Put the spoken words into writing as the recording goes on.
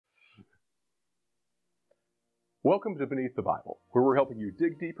Welcome to Beneath the Bible, where we're helping you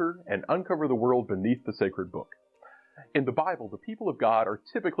dig deeper and uncover the world beneath the sacred book. In the Bible, the people of God are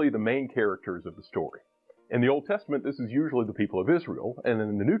typically the main characters of the story. In the Old Testament, this is usually the people of Israel, and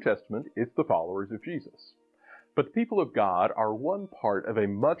in the New Testament, it's the followers of Jesus. But the people of God are one part of a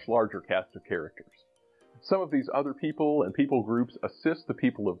much larger cast of characters. Some of these other people and people groups assist the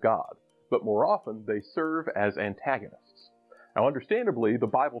people of God, but more often they serve as antagonists. Now, understandably, the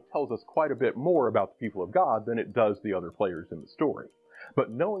Bible tells us quite a bit more about the people of God than it does the other players in the story.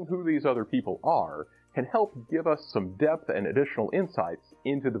 But knowing who these other people are can help give us some depth and additional insights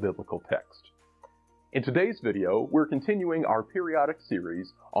into the biblical text. In today's video, we're continuing our periodic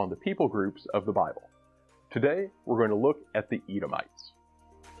series on the people groups of the Bible. Today, we're going to look at the Edomites.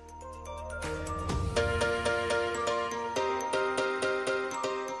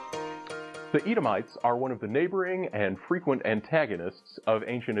 The Edomites are one of the neighboring and frequent antagonists of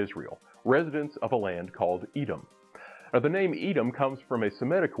ancient Israel, residents of a land called Edom. Now, the name Edom comes from a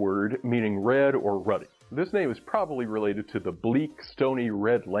Semitic word meaning red or ruddy. This name is probably related to the bleak, stony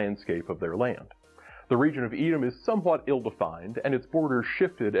red landscape of their land. The region of Edom is somewhat ill-defined, and its borders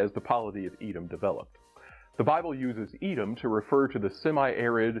shifted as the polity of Edom developed. The Bible uses Edom to refer to the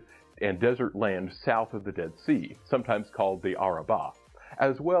semi-arid and desert land south of the Dead Sea, sometimes called the Arabah,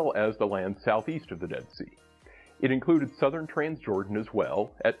 as well as the land southeast of the Dead Sea. It included southern Transjordan as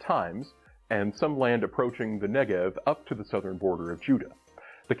well, at times, and some land approaching the Negev up to the southern border of Judah.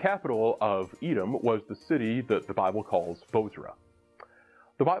 The capital of Edom was the city that the Bible calls Bozrah.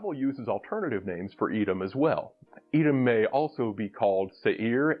 The Bible uses alternative names for Edom as well. Edom may also be called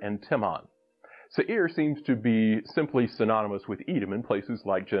Seir and Teman. Seir seems to be simply synonymous with Edom in places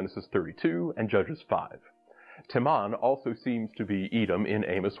like Genesis 32 and Judges 5. Teman also seems to be Edom in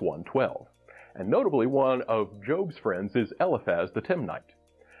Amos 1:12. And notably, one of Job's friends is Eliphaz the Temnite.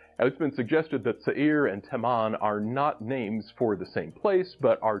 Now, it's been suggested that Seir and Teman are not names for the same place,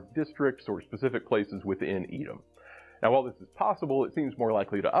 but are districts or specific places within Edom. Now, while this is possible, it seems more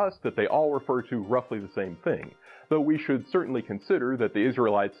likely to us that they all refer to roughly the same thing, though we should certainly consider that the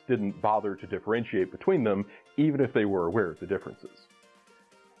Israelites didn't bother to differentiate between them, even if they were aware of the differences.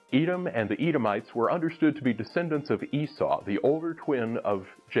 Edom and the Edomites were understood to be descendants of Esau, the older twin of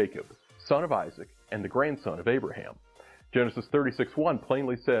Jacob, son of Isaac, and the grandson of Abraham. Genesis 36:1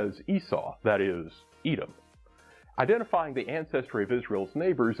 plainly says Esau, that is, Edom. Identifying the ancestry of Israel's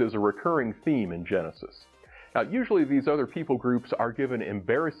neighbors is a recurring theme in Genesis. Now, usually these other people groups are given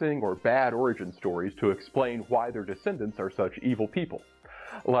embarrassing or bad origin stories to explain why their descendants are such evil people,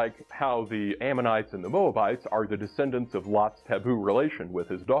 like how the Ammonites and the Moabites are the descendants of Lot's taboo relation with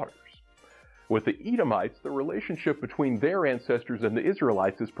his daughters. With the Edomites, the relationship between their ancestors and the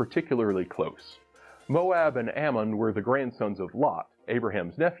Israelites is particularly close. Moab and Ammon were the grandsons of Lot,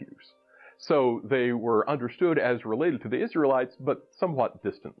 Abraham's nephews, so they were understood as related to the Israelites, but somewhat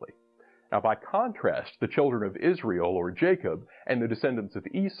distantly. Now, by contrast, the children of Israel, or Jacob, and the descendants of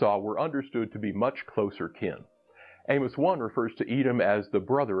Esau were understood to be much closer kin. Amos 1 refers to Edom as the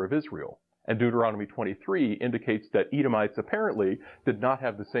brother of Israel, and Deuteronomy 23 indicates that Edomites apparently did not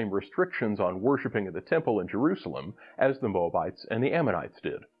have the same restrictions on worshiping at the temple in Jerusalem as the Moabites and the Ammonites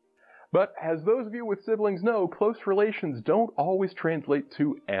did. But as those of you with siblings know, close relations don't always translate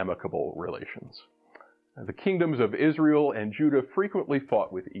to amicable relations. The kingdoms of Israel and Judah frequently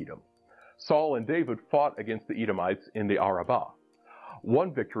fought with Edom. Saul and David fought against the Edomites in the Arabah.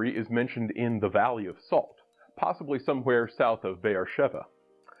 One victory is mentioned in the Valley of Salt, possibly somewhere south of Beersheba.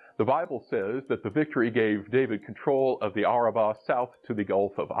 The Bible says that the victory gave David control of the Arabah south to the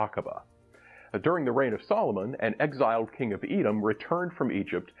Gulf of Aqaba. During the reign of Solomon, an exiled king of Edom returned from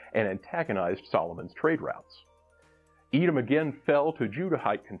Egypt and antagonized Solomon's trade routes. Edom again fell to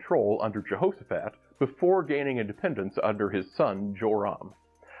Judahite control under Jehoshaphat before gaining independence under his son Joram,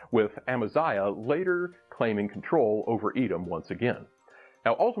 with Amaziah later claiming control over Edom once again.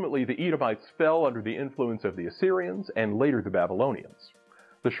 Now, ultimately, the Edomites fell under the influence of the Assyrians and later the Babylonians.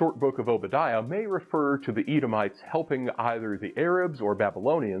 The short book of Obadiah may refer to the Edomites helping either the Arabs or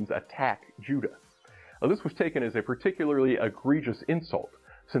Babylonians attack Judah. Now, this was taken as a particularly egregious insult,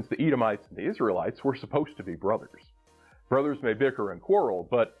 since the Edomites and the Israelites were supposed to be brothers. Brothers may bicker and quarrel,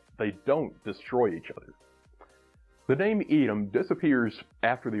 but they don't destroy each other. The name Edom disappears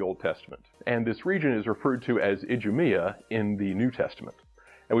after the Old Testament, and this region is referred to as Idumea in the New Testament.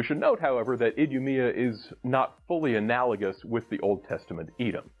 And we should note, however, that Idumea is not fully analogous with the Old Testament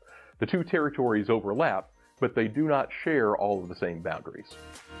Edom. The two territories overlap, but they do not share all of the same boundaries.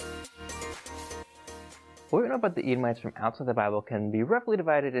 What we know about the Edomites from outside the Bible can be roughly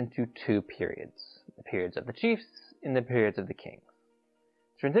divided into two periods: the periods of the chiefs and the periods of the kings.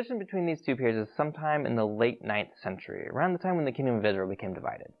 Transition between these two periods is sometime in the late 9th century, around the time when the kingdom of Israel became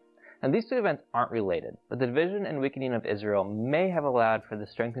divided. And these two events aren't related, but the division and weakening of Israel may have allowed for the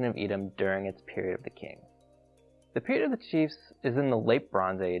strengthening of Edom during its period of the king. The period of the chiefs is in the late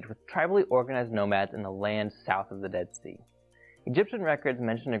Bronze Age, with tribally organized nomads in the land south of the Dead Sea. Egyptian records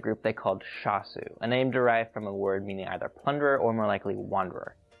mention a group they called Sasw, a name derived from a word meaning either plunderer or more likely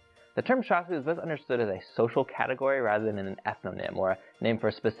wanderer. The term Sasw is best understood as a social category rather than an ethnonym, or a name for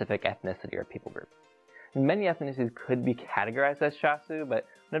a specific ethnicity or people group. Many ethnicities could be categorized as Sasw, but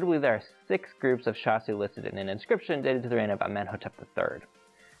notably there are 6 groups of Sasw listed in an inscription dated to the reign of Amenhotep III.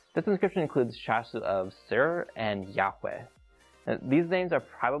 This inscription includes Sasw of Ser and yhwh. These names are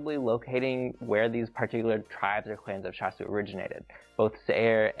probably locating where these particular tribes or clans of Sasw originated. Both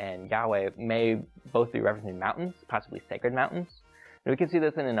Seir and yhwh may both be referencing mountains, possibly sacred mountains. And we can see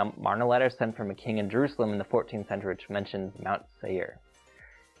this in a Amarna letter sent from a king in Jerusalem in the 14th century, which mentions Mount Seir.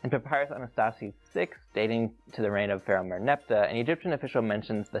 In Papyrus Anastasi 6, dating to the reign of Pharaoh Merneptah, an Egyptian official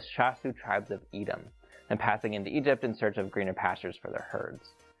mentions the Sasw tribes of Edom, and passing into Egypt in search of greener pastures for their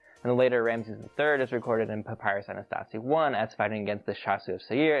herds. And later, Ramses III is recorded in Papyrus Anastasi 1 as fighting against the Sasw of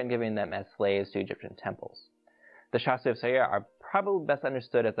Seir and giving them as slaves to Egyptian temples. The Sasw of Seir are probably best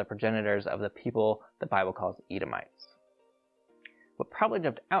understood as the progenitors of the people the Bible calls Edomites. What probably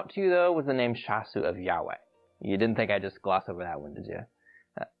jumped out to you, though, was the name Sasw of yhwh. You didn't think I'd just gloss over that one, did you?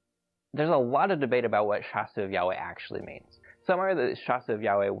 There's a lot of debate about what Sasw of yhwh actually means. Some argue that Sasw of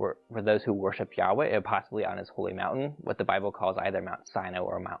yhwh were those who worship Yahweh, possibly on his holy mountain, what the Bible calls either Mount Sinai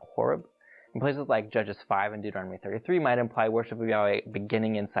or Mount Horeb. And places like Judges 5 and Deuteronomy 33 might imply worship of Yahweh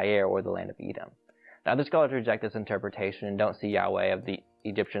beginning in Seir or the land of Edom. Now, other scholars reject this interpretation and don't see Yahweh of the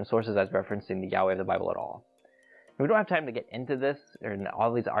Egyptian sources as referencing the Yahweh of the Bible at all. We don't have time to get into this or in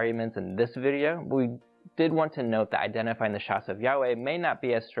all these arguments in this video, but we did want to note that identifying the Sasw of yhwh may not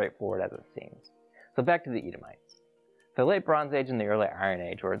be as straightforward as it seems. So back to the Edomites. The late Bronze Age and the early Iron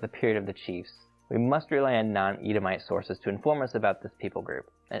Age, or the period of the chiefs, we must rely on non-Edomite sources to inform us about this people group.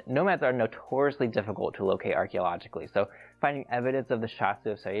 Nomads are notoriously difficult to locate archaeologically, so finding evidence of the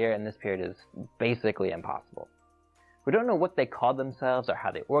Sasw of Seir in this period is basically impossible. We don't know what they called themselves or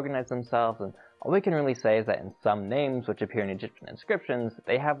how they organized themselves, and all we can really say is that in some names which appear in Egyptian inscriptions,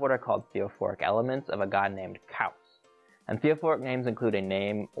 they have what are called theophoric elements of a god named Kaus. And theophoric names include a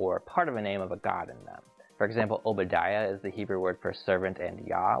name or part of a name of a god in them. For example, Obadiah is the Hebrew word for servant and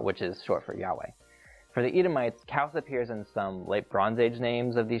Yah, which is short for Yahweh. For the Edomites, Kaus appears in some late Bronze Age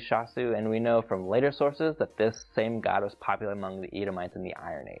names of these Sasw, and we know from later sources that this same god was popular among the Edomites in the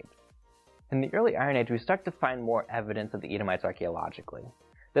Iron Age. In the early Iron Age, we start to find more evidence of the Edomites archaeologically.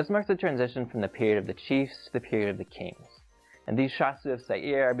 This marks the transition from the period of the chiefs to the period of the kings. And these Sasw of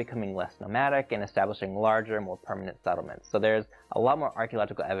Seir are becoming less nomadic and establishing larger, more permanent settlements, so there's a lot more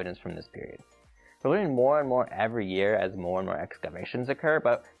archaeological evidence from this period. We're learning more and more every year as more and more excavations occur,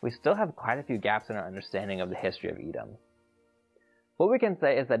 but we still have quite a few gaps in our understanding of the history of Edom. What we can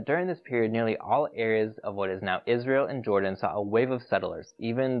say is that during this period, nearly all areas of what is now Israel and Jordan saw a wave of settlers,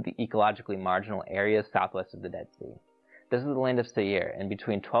 even the ecologically marginal areas southwest of the Dead Sea. This is the land of Seir, and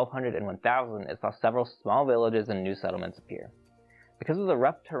between 1200 and 1000 it saw several small villages and new settlements appear. Because of the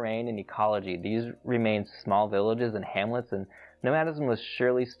rough terrain and ecology, these remained small villages and hamlets, and nomadism was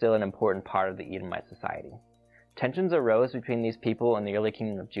surely still an important part of the Edomite society. Tensions arose between these people and the early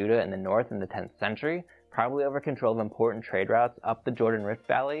kingdom of Judah in the north in the 10th century, probably over control of important trade routes up the Jordan Rift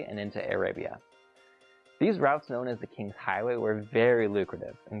Valley and into Arabia. These routes, known as the King's Highway, were very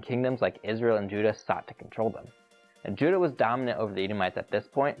lucrative, and kingdoms like Israel and Judah sought to control them. And Judah was dominant over the Edomites at this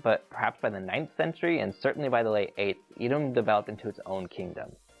point, but perhaps by the 9th century, and certainly by the late 8th, Edom developed into its own kingdom.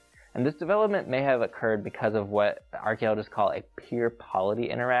 And this development may have occurred because of what archaeologists call a peer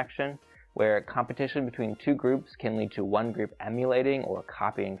polity interaction, where competition between two groups can lead to one group emulating or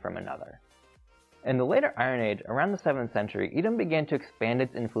copying from another. In the later Iron Age, around the 7th century, Edom began to expand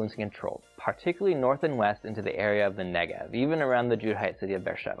its influence and control, particularly north and west into the area of the Negev, even around the Judahite city of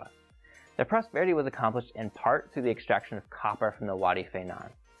Beersheba. Their prosperity was accomplished in part through the extraction of copper from the Wadi Feinan.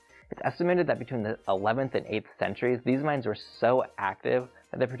 It's estimated that between the 11th and 8th centuries, these mines were so active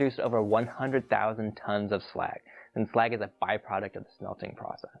that they produced over 100,000 tons of slag, and slag is a byproduct of the smelting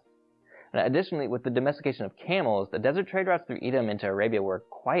process. And additionally, with the domestication of camels, the desert trade routes through Edom into Arabia were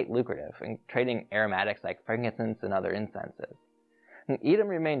quite lucrative, in trading aromatics like frankincense and other incenses. And Edom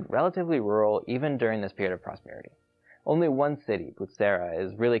remained relatively rural even during this period of prosperity. Only one city, Butsera,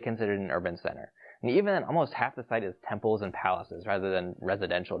 is really considered an urban center, and even then almost half the site is temples and palaces rather than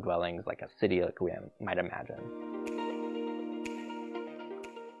residential dwellings like a city like we might imagine.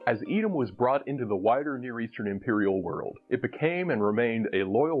 As Edom was brought into the wider Near Eastern imperial world, it became and remained a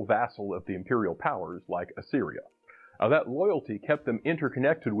loyal vassal of the imperial powers like Assyria. Now, that loyalty kept them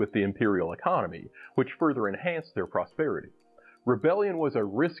interconnected with the imperial economy, which further enhanced their prosperity. Rebellion was a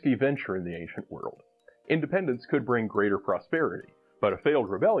risky venture in the ancient world. Independence could bring greater prosperity, but a failed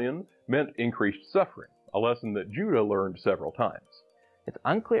rebellion meant increased suffering, a lesson that Judah learned several times. It's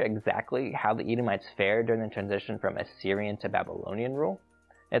unclear exactly how the Edomites fared during the transition from Assyrian to Babylonian rule.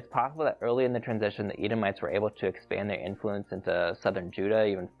 It's possible that early in the transition, the Edomites were able to expand their influence into southern Judah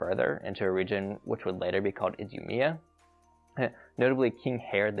even further, into a region which would later be called Idumea. Notably, King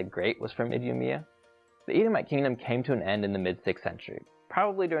Herod the Great was from Idumea. The Edomite kingdom came to an end in the mid-6th century,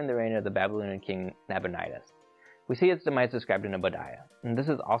 probably during the reign of the Babylonian king Nabonidus. We see its demise described in Obadiah, and this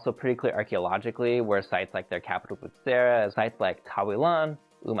is also pretty clear archaeologically, where sites like their capital Butsera, sites like Tawilan,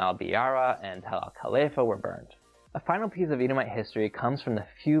 al-Biyara, and Tel al-Khalifa were burned. A final piece of Edomite history comes from the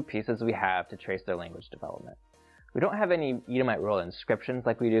few pieces we have to trace their language development. We don't have any Edomite royal inscriptions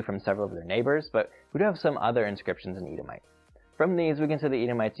like we do from several of their neighbors, but we do have some other inscriptions in Edomite. From these, we can see the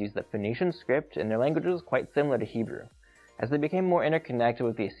Edomites used the Phoenician script, and their language was quite similar to Hebrew. As they became more interconnected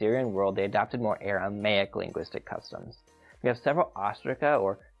with the Assyrian world, they adopted more Aramaic linguistic customs. We have several ostraca,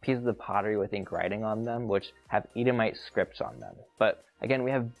 or pieces of pottery with ink writing on them, which have Edomite scripts on them. But again,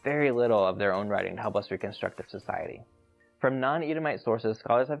 we have very little of their own writing to help us reconstruct their society. From non-Edomite sources,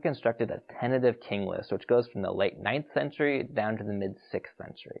 scholars have constructed a tentative king list, which goes from the late 9th century down to the mid-6th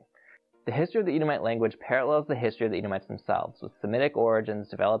century. The history of the Edomite language parallels the history of the Edomites themselves, with Semitic origins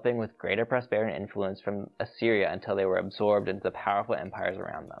developing with greater prosperity and influence from Assyria until they were absorbed into the powerful empires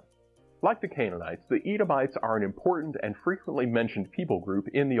around them. Like the Canaanites, the Edomites are an important and frequently mentioned people group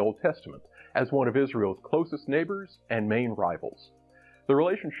in the Old Testament, as one of Israel's closest neighbors and main rivals. The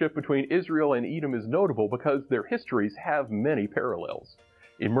relationship between Israel and Edom is notable because their histories have many parallels.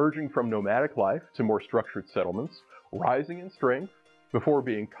 Emerging from nomadic life to more structured settlements, rising in strength, before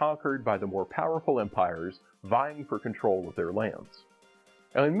being conquered by the more powerful empires vying for control of their lands.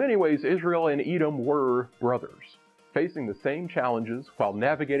 And in many ways, Israel and Edom were brothers, facing the same challenges while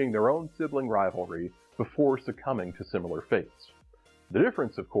navigating their own sibling rivalry before succumbing to similar fates. The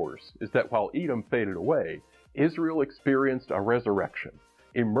difference, of course, is that while Edom faded away, Israel experienced a resurrection,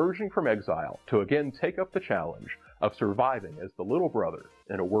 emerging from exile to again take up the challenge of surviving as the little brother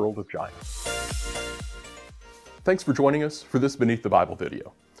in a world of giants. Thanks for joining us for this Beneath the Bible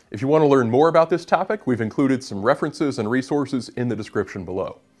video. If you want to learn more about this topic, we've included some references and resources in the description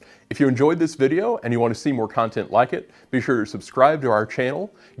below. If you enjoyed this video and you want to see more content like it, be sure to subscribe to our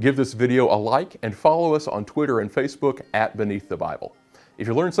channel, give this video a like, and follow us on Twitter and Facebook at Beneath the Bible. If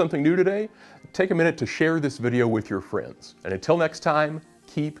you learned something new today, take a minute to share this video with your friends. And until next time,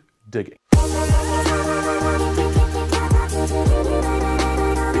 keep digging.